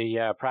see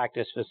the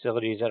practice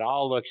facilities. It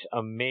all looks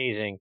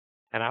amazing.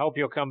 And I hope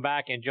you'll come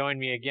back and join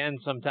me again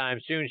sometime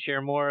soon,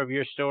 share more of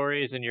your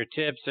stories and your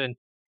tips, and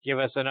give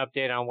us an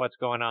update on what's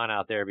going on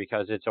out there,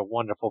 because it's a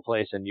wonderful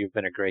place and you've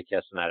been a great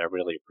guest tonight. I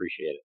really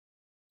appreciate it.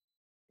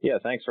 Yeah,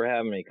 thanks for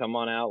having me. Come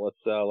on out. Let's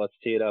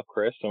tee it up,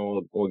 Chris,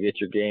 and we'll get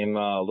your game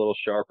a little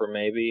sharper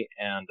maybe.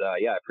 And I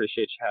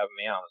appreciate you having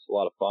me on. It's a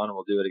lot of fun, and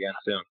we'll do it again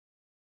soon.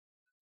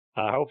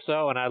 I hope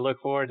so, and I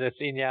look forward to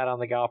seeing you out on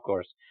the golf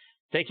course.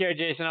 Take care,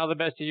 Jason. All the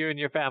best to you and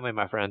your family,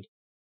 my friend.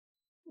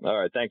 All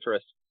right, thanks,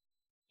 Chris.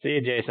 See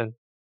you, Jason.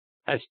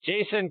 That's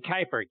Jason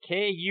Kuiper,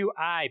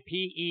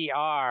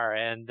 Kuiper,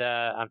 and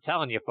I'm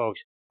telling you, folks,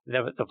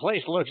 the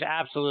place looks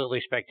absolutely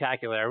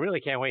spectacular. I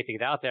really can't wait to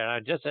get out there.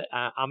 And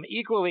I'm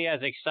equally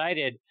as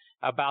excited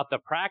about the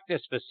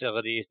practice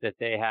facilities that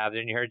they have,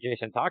 and you heard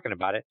Jason talking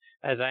about it,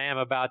 as I am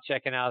about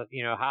checking out,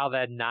 how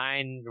that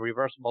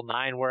reversible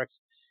 9 works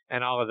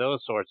and all of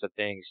those sorts of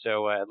things.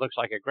 So it looks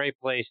like a great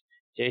place.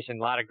 Jason,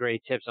 a lot of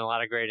great tips and a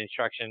lot of great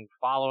instruction.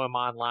 Follow him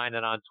online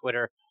and on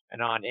Twitter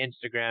and on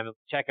Instagram.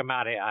 Check him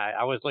out.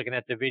 I was looking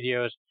at the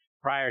videos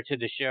prior to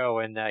the show,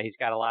 and he's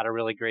got a lot of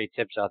really great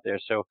tips out there.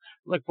 So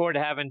look forward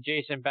to having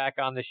Jason back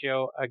on the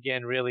show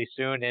again really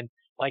soon. And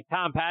like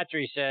Tom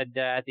Patry said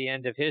at the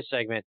end of his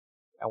segment,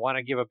 I want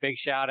to give a big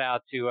shout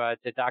out to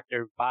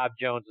Dr. Bob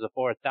Jones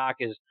IV.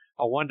 Doc is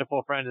a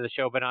wonderful friend of the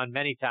show, been on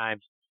many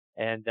times,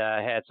 and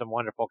had some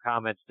wonderful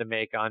comments to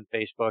make on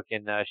Facebook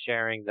and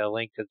sharing the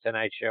link to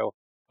tonight's show.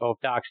 Hope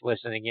Doc's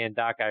listening in.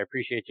 Doc, I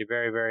appreciate you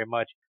very, very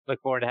much.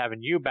 Look forward to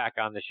having you back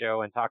on the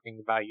show and talking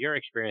about your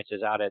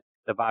experiences out at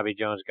the Bobby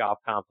Jones Golf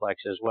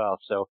Complex as well.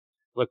 So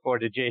look forward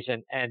to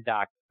Jason and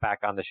Doc back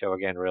on the show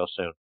again real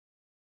soon.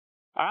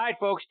 All right,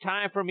 folks,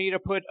 time for me to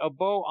put a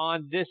bow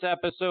on this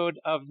episode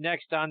of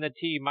Next on the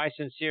Tee. My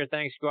sincere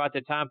thanks go out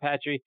to Tom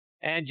Patry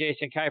and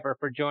Jason Kuiper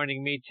for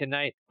joining me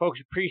tonight.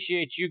 Folks,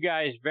 appreciate you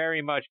guys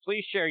very much.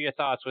 Please share your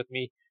thoughts with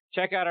me.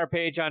 Check out our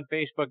page on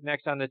Facebook,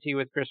 Next on the Tee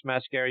with Chris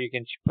Mascara. You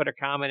can put a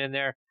comment in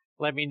there.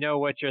 Let me know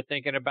what you're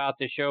thinking about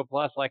the show.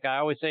 Plus, like I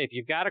always say, if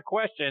you've got a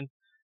question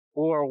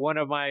for one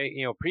of my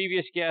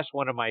previous guests,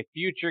 one of my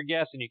future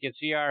guests, and you can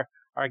see our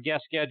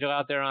guest schedule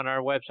out there on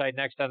our website,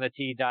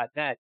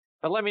 nextonthetee.net.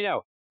 But let me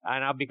know,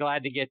 and I'll be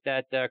glad to get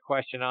that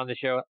question on the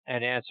show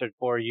and answered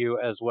for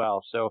you as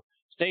well. So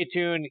stay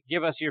tuned.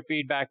 Give us your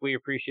feedback. We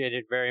appreciate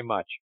it very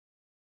much.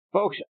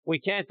 Folks, we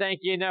can't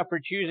thank you enough for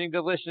choosing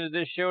to listen to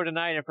this show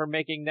tonight and for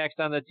making Next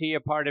on the Tee a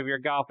part of your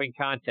golfing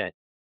content.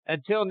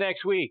 Until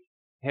next week,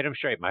 hit 'em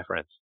straight, my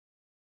friends.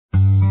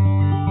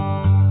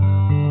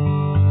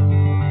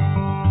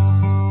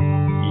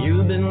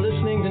 You've been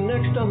listening to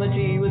Next on the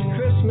Tee with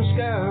Chris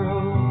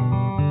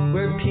Mascaro,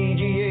 where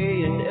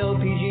PGA and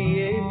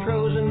LPGA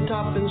pros and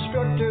top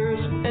instructors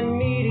and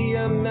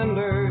media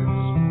members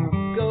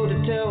go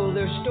to tell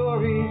their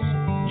stories.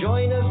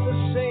 Join us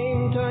the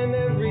same time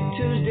every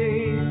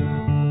Tuesday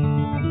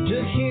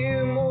to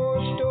hear more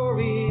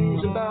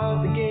stories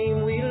about the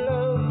game we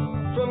love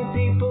from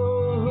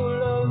people who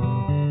love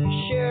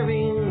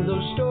sharing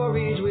those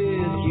stories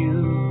with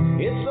you.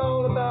 It's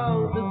all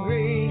about the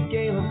great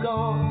game of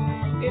golf.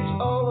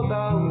 It's all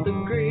about the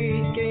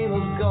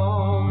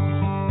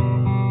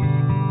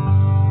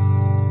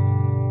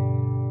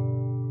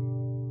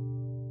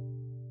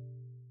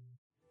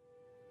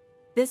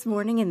This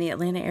morning in the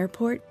Atlanta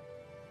airport,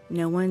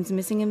 no one's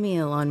missing a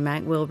meal on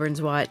Mac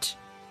Wilburn's watch.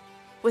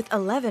 With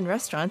 11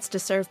 restaurants to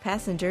serve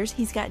passengers,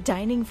 he's got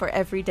dining for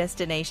every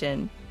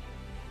destination.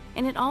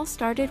 And it all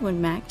started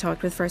when Mac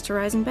talked with First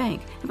Horizon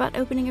Bank about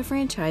opening a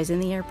franchise in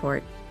the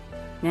airport.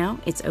 Now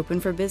it's open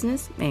for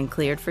business and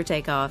cleared for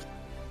takeoff.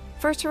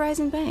 First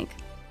Horizon Bank.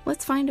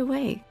 Let's find a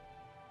way.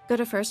 Go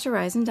to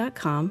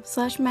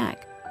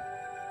firsthorizon.com/Mac.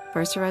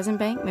 First Horizon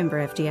Bank, member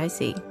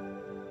FDIC.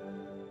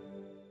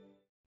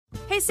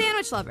 Hey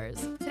sandwich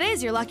lovers,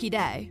 today's your lucky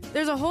day.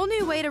 There's a whole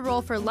new way to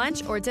roll for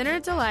lunch or dinner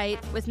delight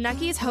with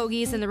Nucky's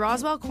Hoagies in the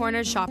Roswell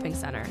Corners Shopping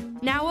Center.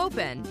 Now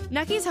open.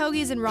 Nucky's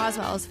Hoagies in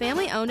Roswell is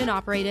family owned and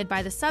operated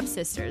by the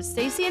Sub-Sisters,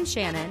 Stacy and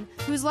Shannon,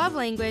 whose love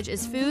language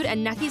is food,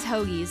 and Nucky's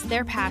Hoagies,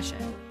 their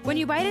passion. When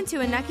you bite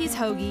into a Nucky's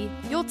Hoagie,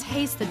 you'll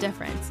taste the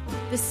difference.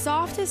 The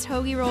softest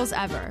hoagie rolls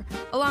ever,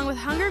 along with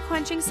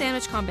hunger-quenching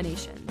sandwich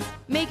combinations.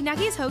 Make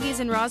Nucky's Hoagies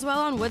in Roswell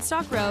on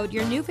Woodstock Road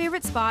your new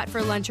favorite spot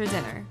for lunch or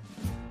dinner.